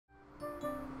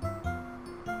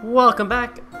Welcome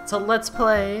back to Let's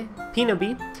Play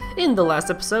Pinobee. In the last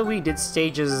episode, we did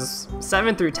stages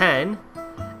 7 through 10,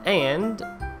 and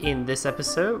in this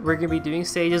episode, we're going to be doing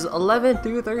stages 11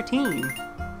 through 13,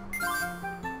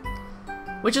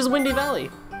 which is Windy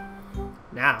Valley.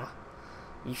 Now,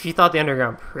 if you thought the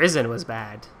underground prison was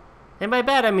bad, and by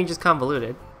bad I mean just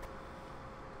convoluted,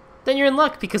 then you're in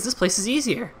luck because this place is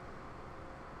easier.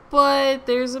 But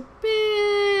there's a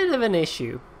bit of an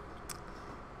issue.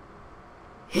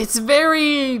 It's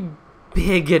very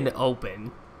big and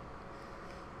open.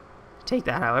 Take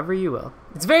that however you will.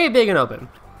 It's very big and open.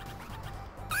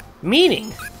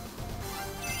 Meaning,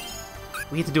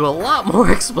 we have to do a lot more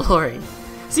exploring.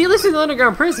 See, at least in the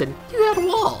underground prison, you had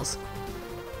walls.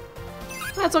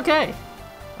 That's okay.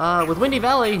 With Windy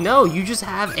Valley, no, you just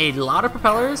have a lot of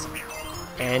propellers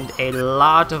and a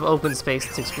lot of open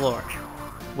space to explore,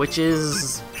 which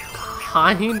is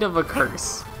kind of a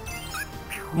curse.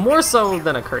 More so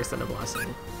than a curse than a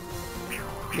blessing.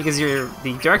 Because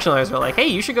the directional arrows are like, hey,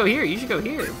 you should go here, you should go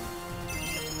here.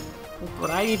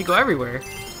 But I need to go everywhere.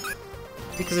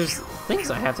 Because there's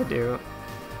things I have to do.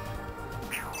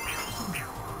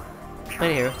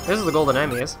 Anywho, this is the golden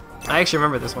enemies. I actually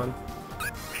remember this one.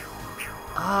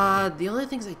 The only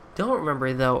things I don't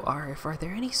remember though are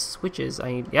there any switches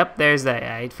I need. Yep, there's that.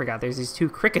 I forgot. There's these two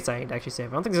crickets I need to actually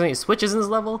save. I don't think there's any switches in this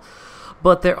level,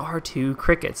 but there are two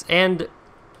crickets. And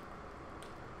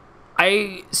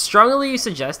I strongly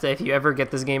suggest that if you ever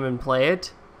get this game and play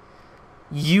it,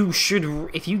 you should,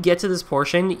 if you get to this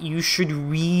portion, you should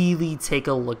really take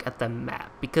a look at the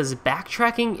map, because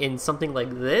backtracking in something like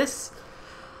this,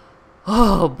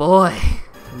 oh boy,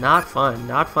 not fun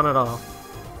at all.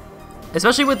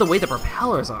 Especially with the way the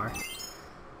propellers are.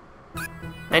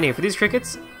 Anyway, for these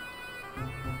crickets,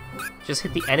 just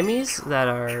hit the enemies that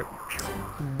are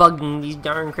bugging these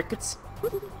darn crickets,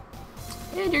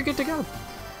 and you're good to go.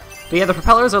 But yeah, the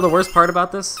propellers are the worst part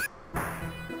about this,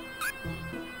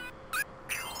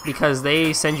 because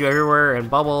they send you everywhere in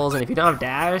bubbles, and if you don't have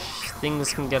dash,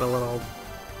 things can get a little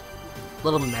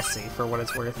messy for what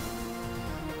it's worth.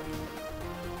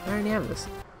 I already have this.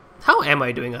 How am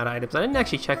I doing on items? I didn't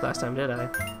actually check last time, did I?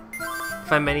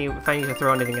 If I need to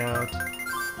throw anything out.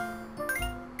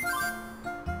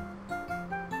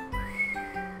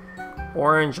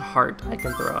 Orange heart I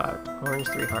can throw out. Orange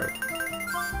 3 heart.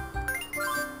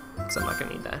 Because I'm not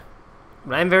gonna need that.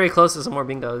 But I'm very close to some more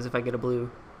bingos if I get a blue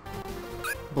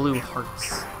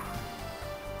hearts.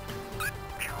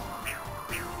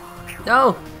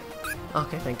 No!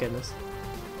 Okay, thank goodness.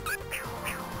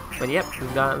 But yep,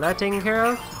 we've got that taken care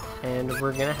of, and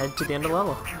we're gonna head to the end of the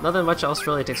level. Nothing much else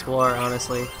really to explore,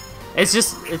 honestly.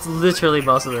 It's literally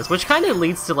most of this, which kind of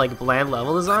leads to like bland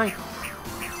level design,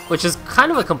 which is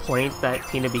kind of a complaint that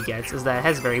Pinobee gets, is that it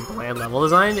has very bland level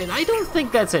design, and I don't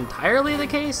think that's entirely the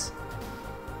case.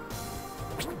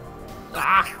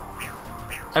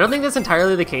 I don't think that's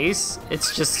entirely the case.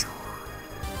 It's just,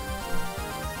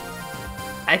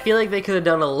 I feel like they could have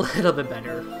done a little bit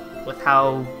better with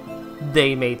how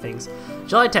they made things.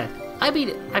 July 10th. I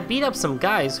beat up some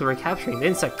guys who were capturing the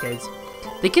insect kids.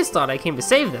 The kids thought I came to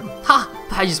save them. Ha!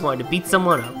 I just wanted to beat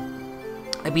someone up.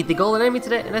 I beat the golden enemy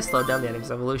today, and I slowed down the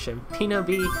enemy's evolution.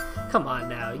 Pinobee, come on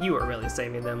now, you were really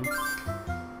saving them.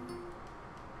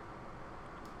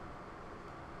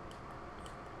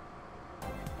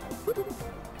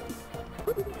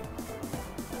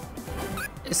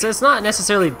 So it's not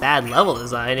necessarily bad level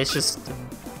design, it's just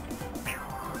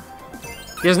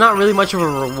there's not really much of a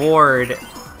reward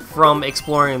from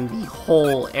exploring the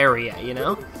whole area, you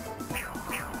know?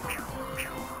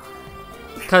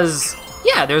 Because,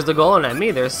 yeah, there's the golden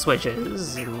enemy, there's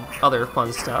switches and other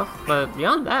fun stuff, but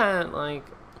beyond that, like,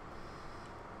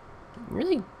 you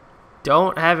really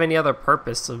don't have any other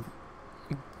purpose of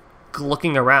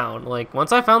looking around. Like,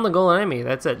 once I found the golden enemy,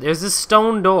 that's it. There's this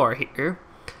stone door here.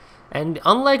 And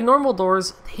unlike normal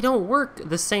doors, they don't work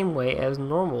the same way as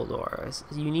normal doors.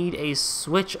 You need a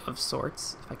switch of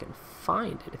sorts, if I can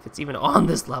find it, if it's even on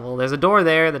this level. There's a door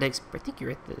there that takes, I think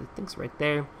it's right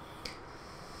there.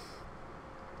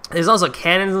 There's also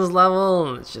cannons in this level,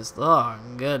 and it's just, oh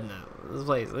goodness, this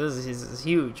place, this is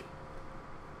huge.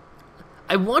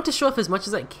 I want to show off as much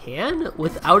as I can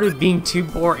without it being too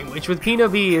boring, which with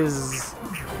Pinobee is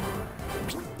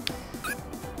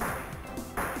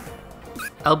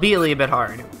albeit a bit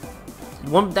hard.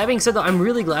 That being said though, I'm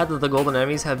really glad that the golden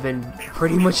enemies have been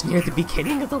pretty much near the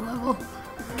beginning of the level.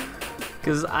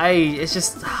 Because it's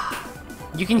just,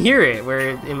 you can hear it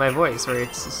in my voice, where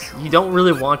it's just, you don't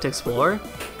really want to explore,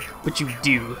 but you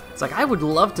do. It's like, I would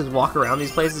love to walk around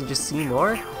these places and just see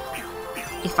more,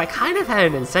 if I kind of had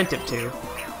an incentive to,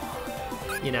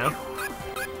 you know?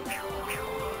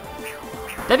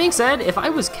 That being said, if I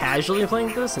was casually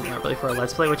playing this and not really for a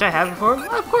Let's Play, which I have before,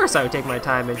 of course I would take my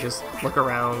time and just look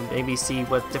around, maybe see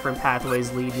what different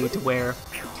pathways lead me to where,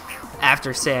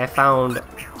 after, say, I found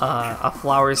a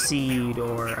flower seed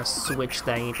or a switch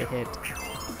that I need to hit.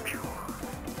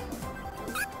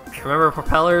 Remember,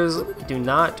 propellers do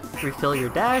not refill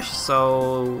your dash,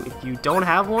 so if you don't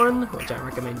have one, which I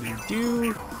recommend you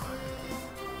do,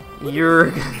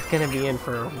 you're gonna be in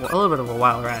for a little bit of a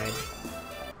wild ride.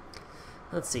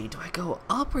 Let's see, do I go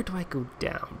up or do I go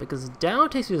down? Because down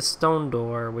takes me to the stone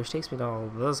door, which takes me to all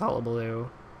this hullabaloo.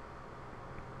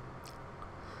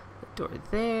 The door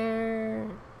there.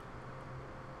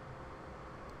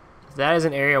 That is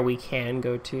an area we can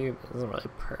go to, but it doesn't really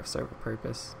serve a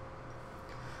purpose.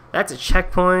 That's a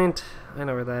checkpoint. I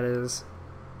know where that is.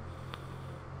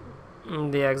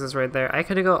 The exit's right there. I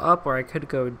could go up or I could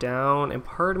go down, and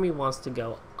part of me wants to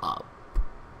go up.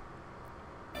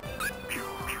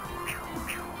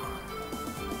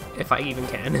 If I even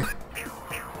can.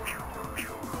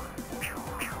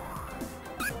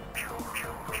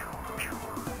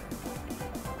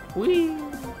 Whee!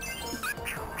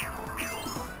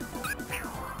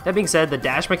 That being said, the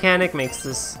dash mechanic makes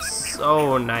this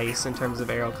so nice in terms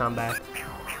of aerial combat.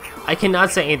 I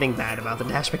cannot say anything bad about the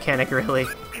dash mechanic, really.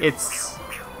 It's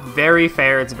very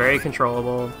fair, it's very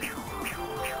controllable.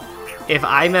 If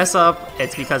I mess up,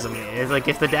 it's because of me. It's like,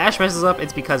 if the dash messes up,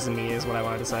 it's because of me, is what I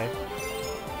wanted to say.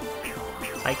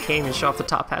 I can't even show off the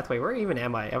top pathway. Where even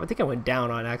am I? I think I went down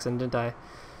on accident, didn't I?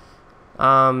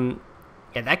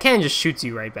 Yeah, that cannon just shoots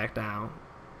you right back down.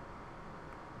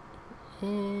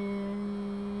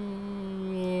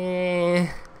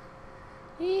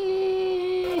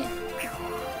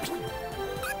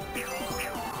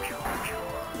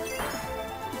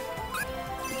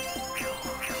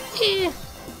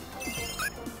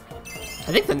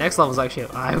 I think the next level is actually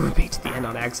I would be to the end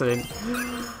on accident.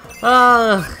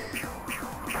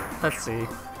 Let's see.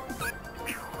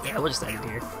 Yeah, we'll just end it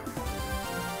here.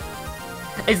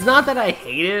 It's not that I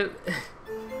hate it.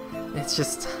 It's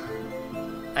just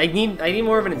I need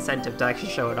more of an incentive to actually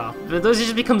show it off. But those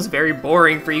just becomes very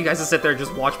boring for you guys to sit there and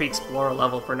just watch me explore a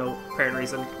level for no apparent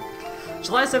reason.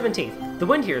 July 17th. The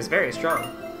wind here is very strong.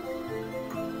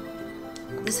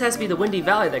 This has to be the windy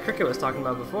valley that Cricket was talking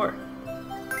about before.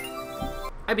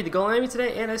 I beat the golden enemy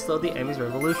today, and I slowed the enemy's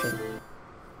revolution.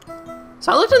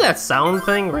 So I looked at that sound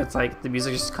thing where it's like the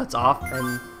music just cuts off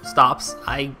and stops.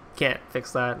 I can't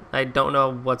fix that. I don't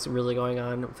know what's really going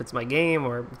on, if it's my game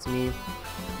or if it's me.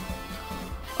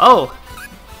 Oh!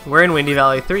 We're in Windy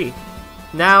Valley 3.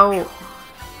 Now,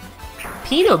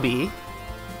 Pinobee,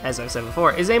 as I've said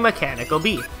before, is a mechanical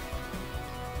bee.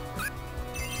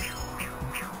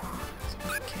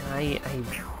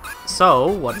 So,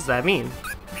 what does that mean?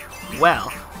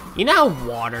 Well, you know how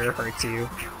water hurts you.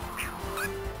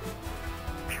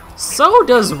 So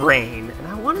does rain, and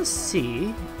I want to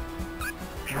see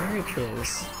where it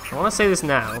is. I want to say this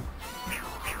now.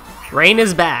 Rain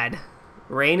is bad.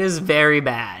 Rain is very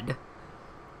bad.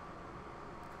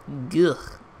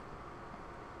 Ugh.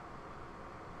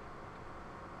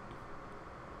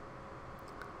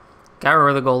 Gotta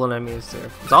remember the golden enemy is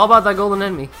too. It's all about that golden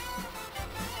enemy.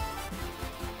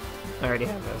 I already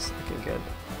have this. Okay, good.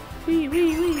 Wee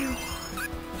wee wee.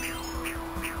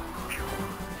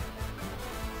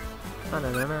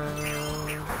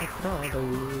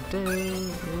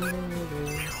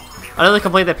 Another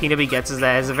complaint that Pinobee gets is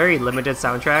that it has a very limited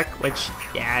soundtrack, which,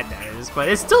 yeah, it does, but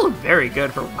it's still very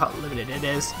good for how limited it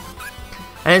is.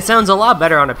 And it sounds a lot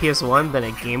better on a PS1 than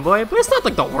a Game Boy, but it's not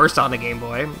like the worst on the Game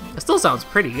Boy. It still sounds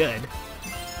pretty good.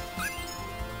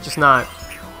 Just not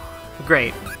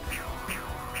great.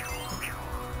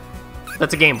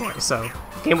 That's a Game Boy, so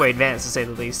Game Boy Advance to say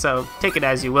the least. So take it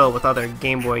as you will with other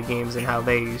Game Boy games and how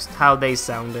they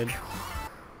sounded.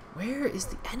 Where is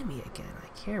the enemy again? I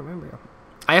can't remember.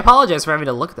 I apologize for having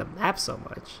to look at the map so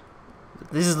much.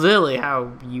 This is literally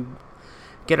how you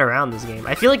get around this game.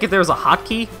 I feel like if there was a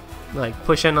hotkey, like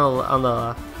push in on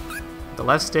the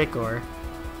left stick or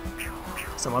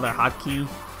some other hotkey.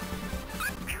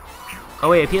 Oh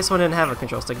wait, PS1 didn't have a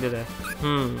control stick, did it?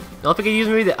 Well, if I could use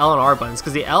maybe the L and R buttons,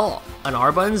 because the L and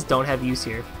R buttons don't have use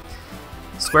here.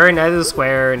 Square, neither does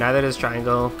square, neither does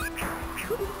triangle.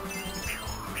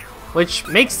 Which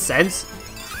makes sense,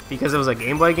 because it was a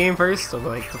Game Boy game first, so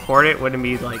like to port it wouldn't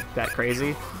be like that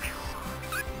crazy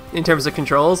in terms of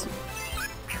controls.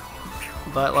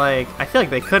 But like, I feel like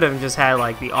they could have just had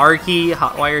like the R key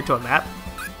hotwired to a map,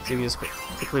 so you can just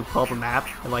quickly pull up a map,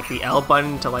 and like the L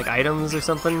button to like items or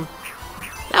something.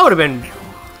 That would have been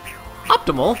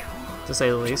optimal, to say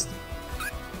the least.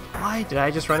 Why did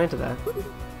I just run into that?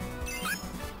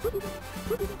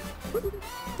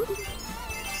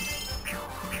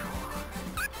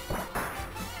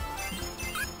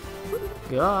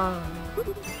 God.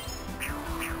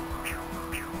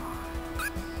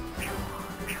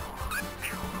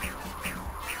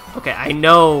 Okay, I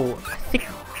know. I think,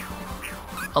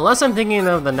 unless I'm thinking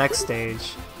of the next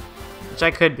stage, which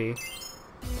I could be.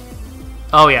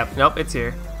 Oh yeah, nope, it's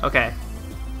here. Okay.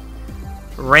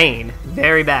 Rain,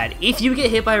 very bad. If you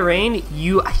get hit by rain,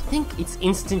 I think it's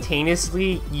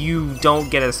instantaneously, you don't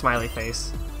get a smiley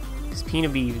face. Because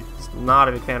Pinobee is not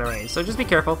a big fan of rain, so just be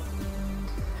careful.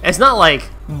 It's not like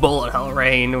bullet hell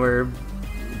rain where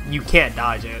you can't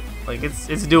dodge it. Like, it's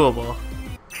doable.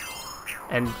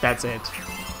 And that's it.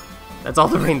 That's all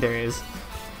the rain there is.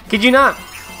 Could you not?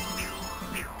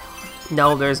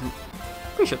 No, there's...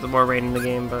 pretty sure there's more rain in the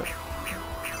game, but...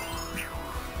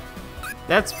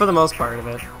 that's for the most part of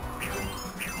it.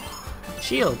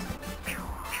 Shield.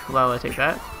 Well, I'll take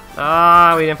that.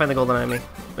 Ah, we didn't find the golden enemy.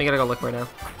 We gotta go look for it now.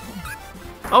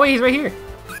 Oh wait, he's right here.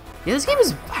 Yeah, this game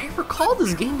is... I recall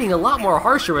this game being a lot more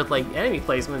harsher with, like, enemy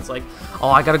placements. Like, oh,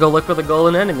 I gotta go look for the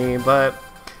golden enemy, but...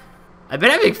 I've been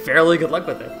having fairly good luck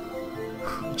with it.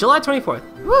 July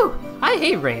 24th. Woo! I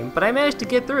hate rain, but I managed to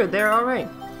get through it there alright.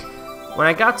 When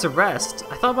I got to rest,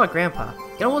 I thought about Grandpa.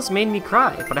 It almost made me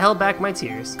cry, but I held back my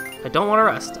tears. I don't want to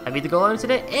rest. I beat the goal item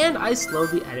today, and I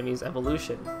slowed the enemy's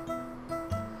evolution.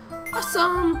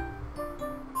 Awesome!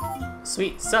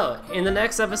 Sweet. So, in the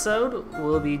next episode,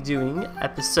 we'll be doing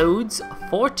episodes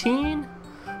 14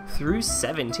 through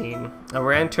 17. And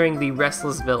we're entering the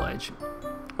Restless Village.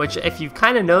 Which, if you've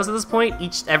kind of noticed at this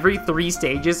point, every 3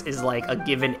 stages is like a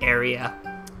given area.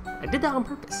 I did that on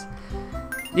purpose.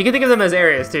 You can think of them as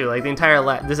areas too. Like the entire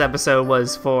this episode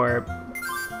was for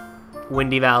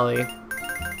Windy Valley.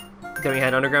 Then we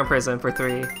had Underground Prison for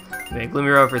 3. Then we had Gloomy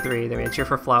Road for 3. Then we had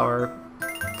Cheerful Flower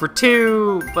for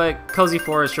 2. But Cozy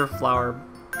Forest, Cheerful Flower,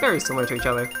 very similar to each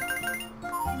other.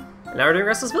 And now we're doing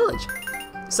Restless Village.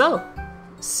 So,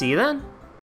 see you then.